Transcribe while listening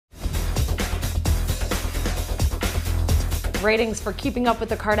Ratings for Keeping Up with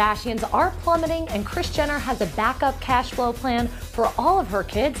the Kardashians are plummeting, and Kris Jenner has a backup cash flow plan for all of her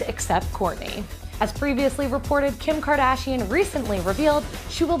kids except Kourtney. As previously reported, Kim Kardashian recently revealed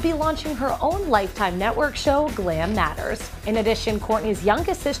she will be launching her own Lifetime network show, Glam Matters. In addition, Kourtney's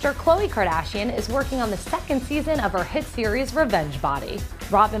youngest sister, Khloe Kardashian, is working on the second season of her hit series, Revenge Body.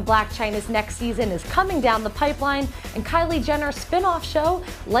 Robin Black Chyna's next season is coming down the pipeline, and Kylie Jenner's spin-off show,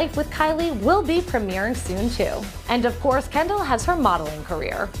 Life with Kylie, will be premiering soon too. And of course, Kendall has her modeling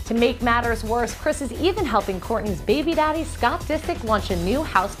career. To make matters worse, Kris is even helping Kourtney's baby daddy, Scott Disick, launch a new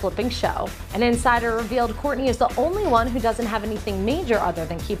house-flipping show. An insider revealed Kourtney is the only one who doesn't have anything major other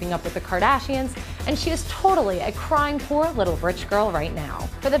than Keeping Up with the Kardashians, and she is totally a crying poor little rich girl right now.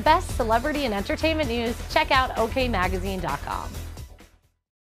 For the best celebrity and entertainment news, check out OKMagazine.com.